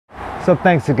So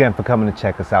thanks again for coming to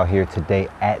check us out here today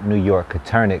at New York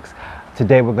Coturnix.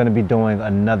 Today we're going to be doing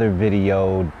another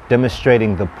video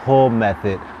demonstrating the pull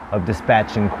method of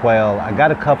dispatching quail. I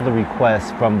got a couple of requests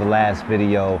from the last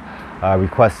video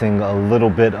requesting a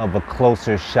little bit of a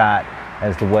closer shot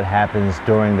as to what happens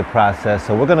during the process.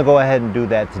 So we're going to go ahead and do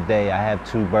that today. I have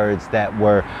two birds that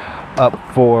were up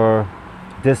for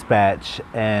dispatch,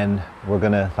 and we're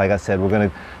gonna, like I said, we're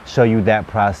gonna show you that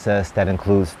process. That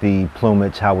includes the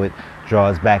plumage, how it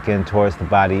draws back in towards the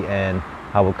body, and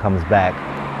how it comes back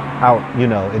out. You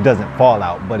know, it doesn't fall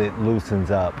out, but it loosens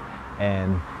up,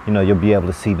 and you know, you'll be able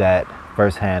to see that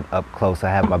firsthand up close. I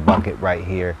have my bucket right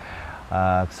here,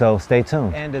 so stay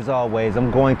tuned. And as always, I'm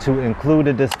going to include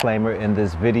a disclaimer in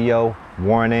this video.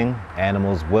 Warning,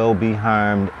 animals will be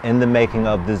harmed in the making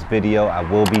of this video. I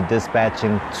will be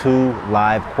dispatching 2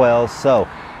 live quails, so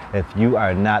if you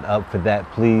are not up for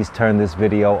that, please turn this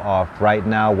video off right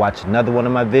now. Watch another one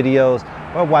of my videos,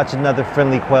 or watch another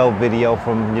friendly quail video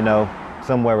from, you know,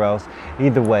 somewhere else.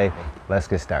 Either way, let's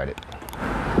get started.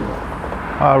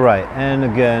 All right, and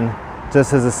again,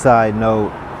 just as a side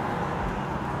note,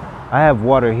 I have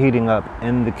water heating up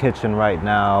in the kitchen right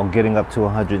now, getting up to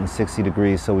 160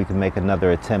 degrees, so we can make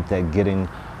another attempt at getting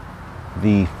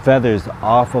the feathers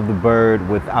off of the bird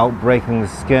without breaking the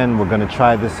skin. We're gonna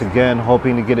try this again,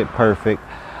 hoping to get it perfect.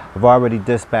 I've already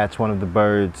dispatched one of the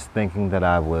birds thinking that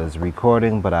I was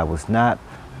recording, but I was not.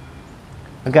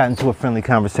 I got into a friendly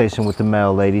conversation with the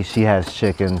male lady. She has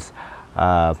chickens,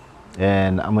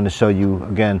 and I'm gonna show you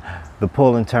again the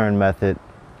pull and turn method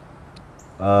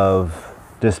of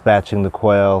dispatching the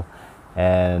quail,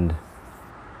 and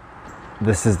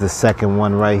this is the second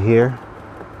one right here.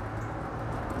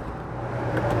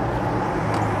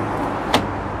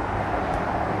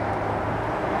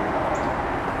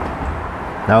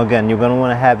 Now again, you're going to want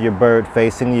to have your bird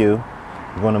facing you.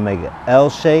 You're going to make an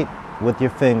L shape with your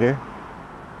finger.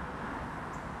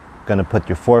 Going to put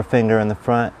your forefinger in the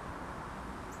front,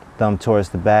 thumb towards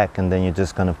the back, and then you're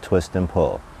just going to twist and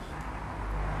pull.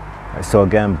 So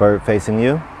again, bird facing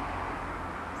you,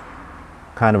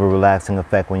 kind of a relaxing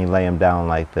effect when you lay them down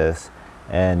like this,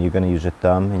 and you're going to use your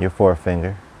thumb and your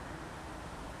forefinger.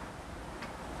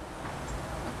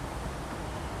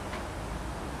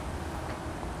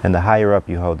 And the higher up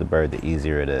you hold the bird, the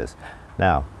easier it is.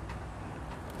 Now,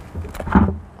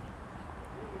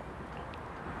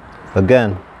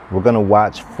 again, we're going to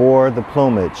watch for the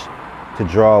plumage to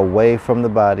draw away from the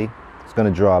body. It's going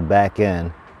to draw back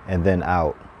in and then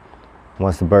out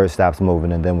once the bird stops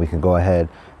moving, and then we can go ahead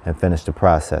and finish the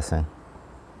processing,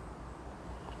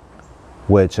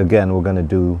 which again we're going to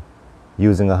do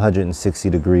using 160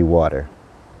 degree water,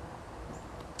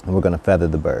 and we're going to feather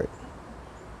the bird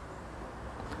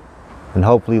and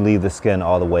hopefully leave the skin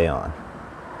all the way on.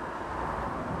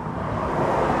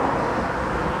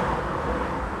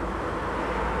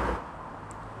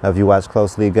 Now if you watch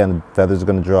closely, again, the feathers are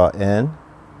going to draw in,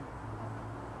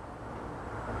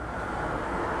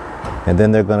 and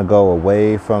then they're going to go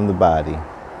away from the body.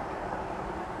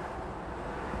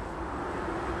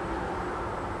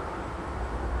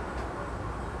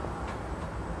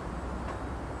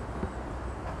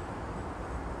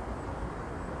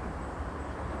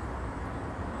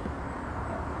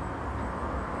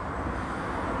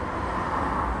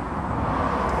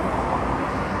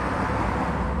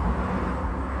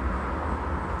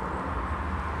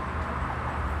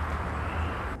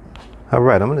 All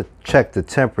right, I'm going to check the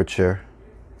temperature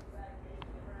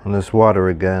on this water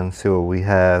again, see what we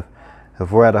have.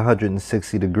 If we're at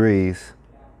 160 degrees,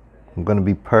 I'm going to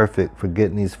be perfect for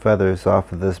getting these feathers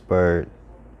off of this bird.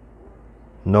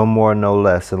 No more, no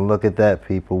less. And look at that,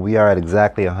 people. We are at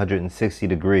exactly 160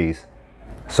 degrees.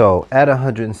 So at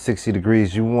 160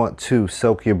 degrees, you want to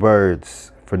soak your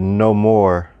birds for no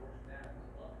more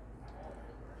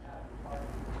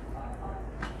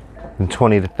than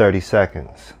 20 to 30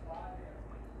 seconds.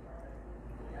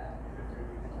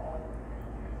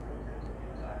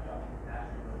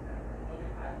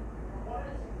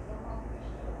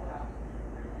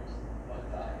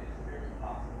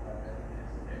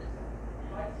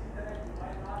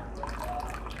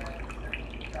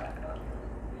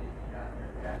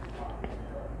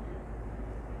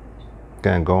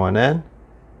 Again, going in.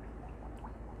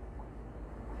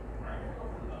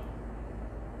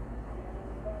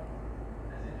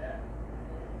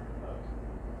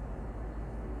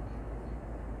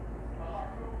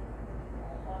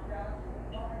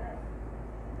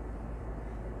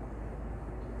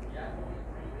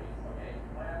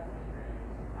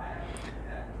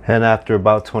 And after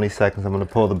about 20 seconds, I'm going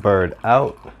to pull the bird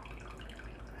out,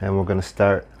 and we're going to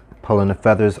start pulling the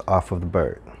feathers off of the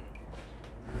bird.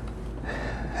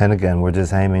 And again, we're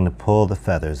just aiming to pull the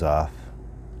feathers off.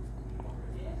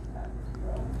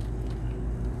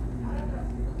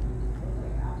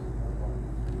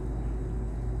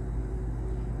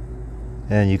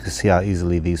 And you can see how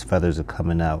easily these feathers are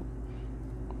coming out.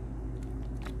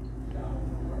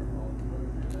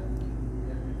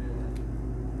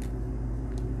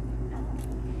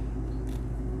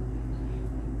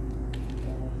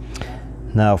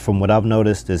 Now, from what I've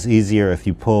noticed, it's easier if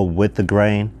you pull with the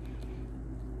grain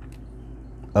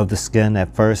of the skin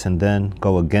at first and then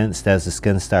go against as the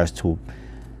skin starts to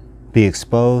be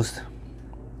exposed.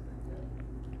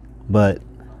 But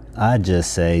I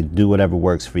just say do whatever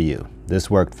works for you. This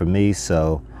worked for me,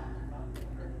 so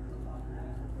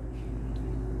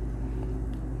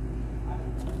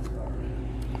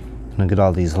I'm gonna get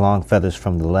all these long feathers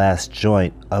from the last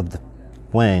joint of the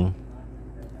wing.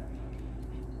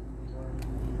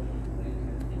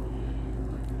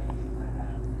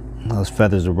 Those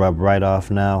feathers will rub right off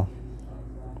now.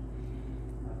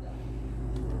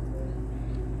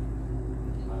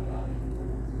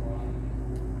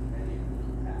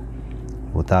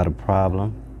 Without a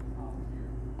problem.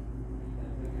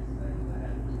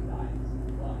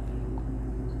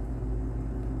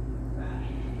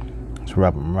 Just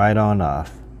rub them right on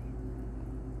off.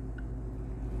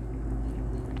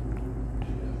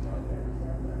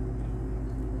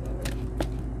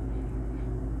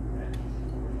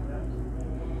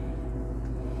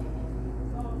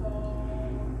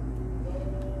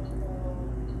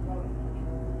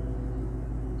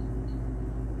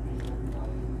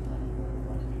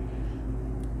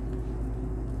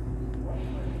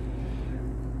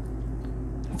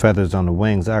 Feathers on the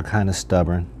wings are kind of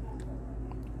stubborn.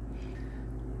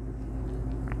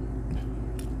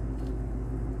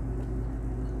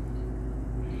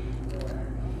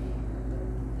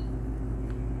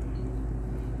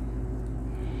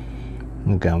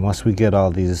 Again, once we get all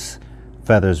these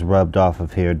feathers rubbed off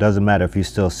of here, it doesn't matter if you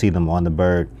still see them on the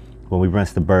bird. When we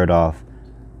rinse the bird off,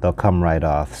 they'll come right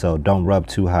off. So don't rub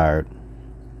too hard.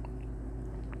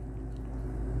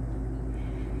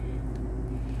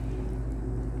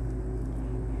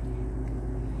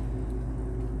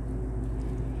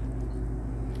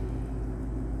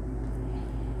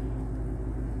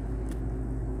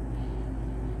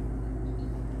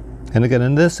 And again,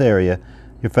 in this area,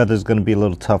 your feather is going to be a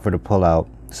little tougher to pull out.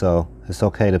 So it's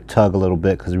okay to tug a little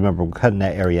bit because remember, we're cutting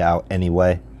that area out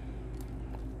anyway.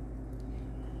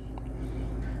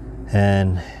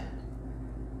 And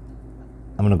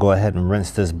I'm going to go ahead and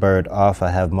rinse this bird off.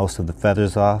 I have most of the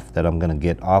feathers off that I'm going to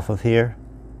get off of here,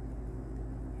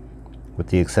 with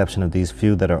the exception of these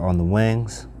few that are on the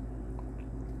wings.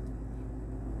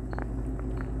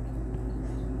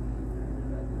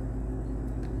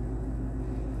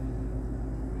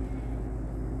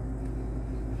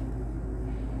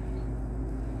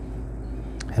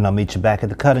 And I'll meet you back at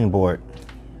the cutting board.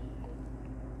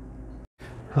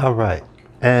 All right,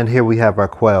 and here we have our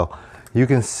quail. You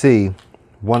can see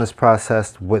one is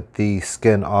processed with the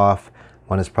skin off,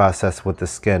 one is processed with the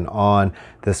skin on.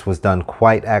 This was done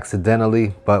quite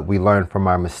accidentally, but we learned from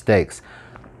our mistakes.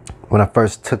 When I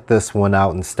first took this one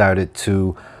out and started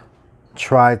to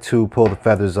try to pull the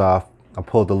feathers off, I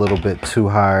pulled a little bit too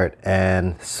hard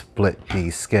and split the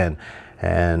skin,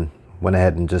 and went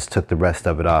ahead and just took the rest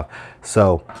of it off.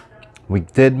 So we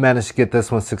did manage to get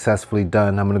this one successfully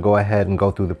done. I'm going to go ahead and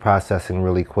go through the processing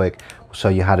really quick. We'll show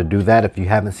you how to do that. If you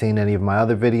haven't seen any of my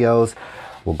other videos,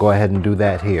 we'll go ahead and do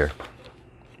that here.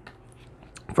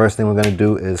 First thing we're going to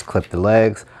do is clip the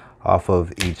legs off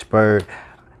of each bird.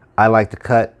 I like to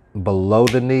cut below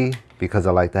the knee because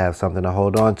I like to have something to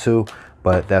hold on to,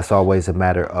 but that's always a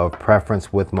matter of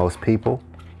preference with most people.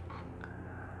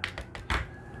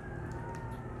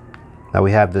 Now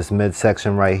we have this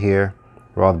midsection right here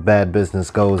where all the bad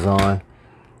business goes on.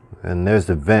 And there's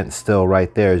the vent still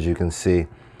right there, as you can see.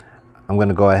 I'm going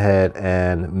to go ahead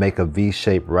and make a V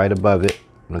shape right above it.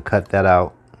 I'm going to cut that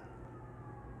out.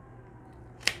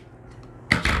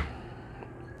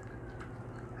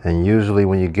 And usually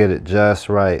when you get it just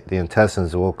right, the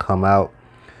intestines will come out.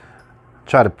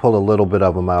 Try to pull a little bit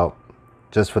of them out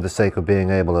just for the sake of being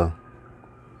able to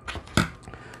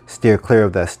steer clear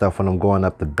of that stuff when I'm going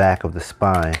up the back of the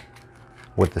spine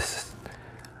with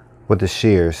the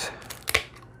shears.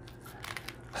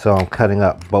 So I'm cutting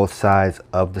up both sides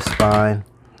of the spine.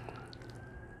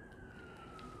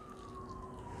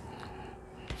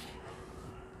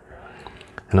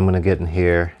 And I'm going to get in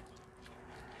here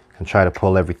and try to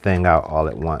pull everything out all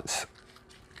at once.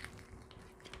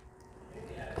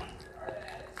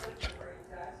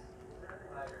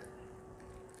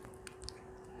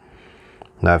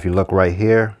 Now if you look right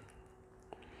here,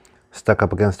 stuck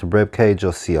up against the rib cage,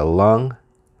 you'll see a lung.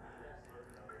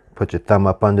 Put your thumb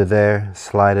up under there,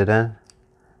 slide it in.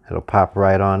 It'll pop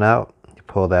right on out. You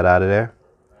pull that out of there.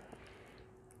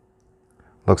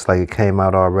 Looks like it came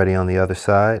out already on the other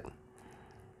side.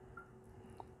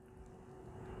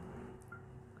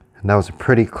 And that was a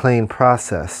pretty clean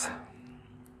process.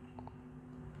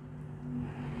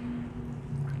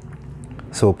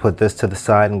 So we'll put this to the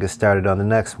side and get started on the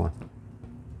next one.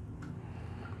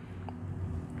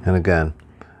 And again,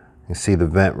 you see the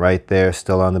vent right there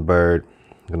still on the bird.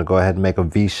 I'm going to go ahead and make a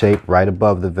V shape right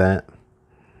above the vent.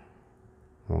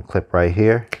 We'll clip right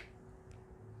here.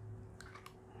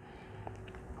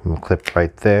 I'm going to clip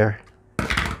right there.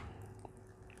 I'm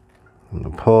going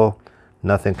to pull.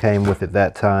 Nothing came with it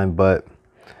that time, but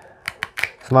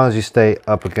as long as you stay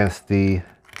up against the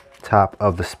top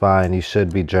of the spine, you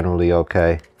should be generally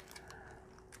okay.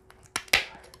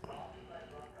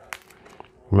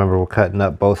 Remember, we're cutting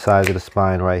up both sides of the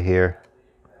spine right here.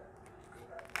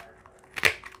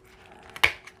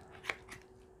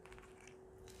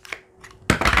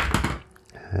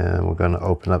 And we're going to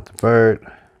open up the bird.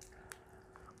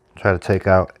 Try to take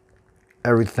out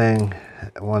everything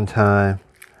at one time,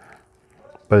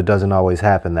 but it doesn't always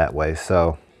happen that way,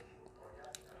 so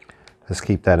let's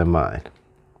keep that in mind.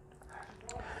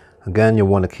 Again, you'll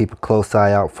want to keep a close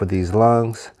eye out for these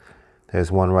lungs. There's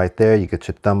one right there. You get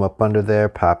your thumb up under there,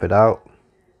 pop it out.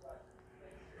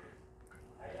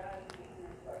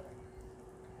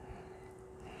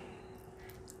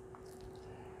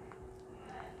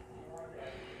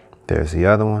 There's the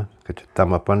other one. Get your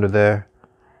thumb up under there,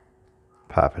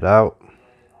 pop it out.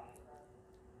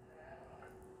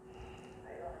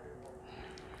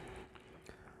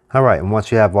 All right, and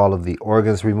once you have all of the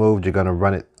organs removed, you're going to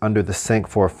run it under the sink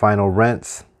for a final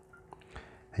rinse,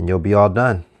 and you'll be all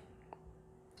done.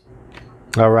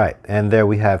 All right, and there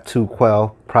we have two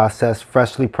quail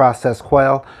freshly processed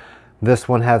quail. This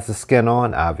one has the skin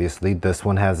on, obviously. This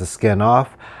one has the skin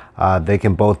off. They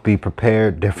can both be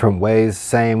prepared different ways,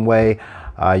 same way.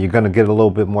 You're going to get a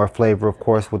little bit more flavor, of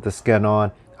course, with the skin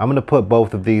on. I'm going to put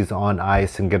both of these on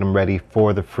ice and get them ready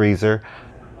for the freezer.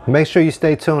 Make sure you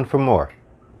stay tuned for more.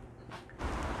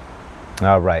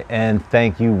 All right, and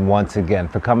thank you once again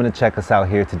for coming to check us out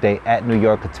here today at New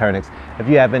York Attornics. If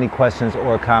you have any questions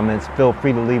or comments, feel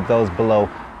free to leave those below.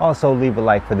 Also, leave a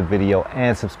like for the video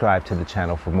and subscribe to the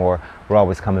channel for more. We're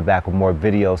always coming back with more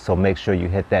videos, so make sure you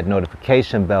hit that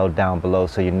notification bell down below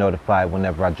so you're notified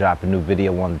whenever I drop a new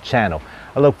video on the channel.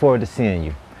 I look forward to seeing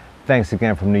you. Thanks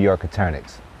again from New York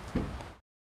Attornics.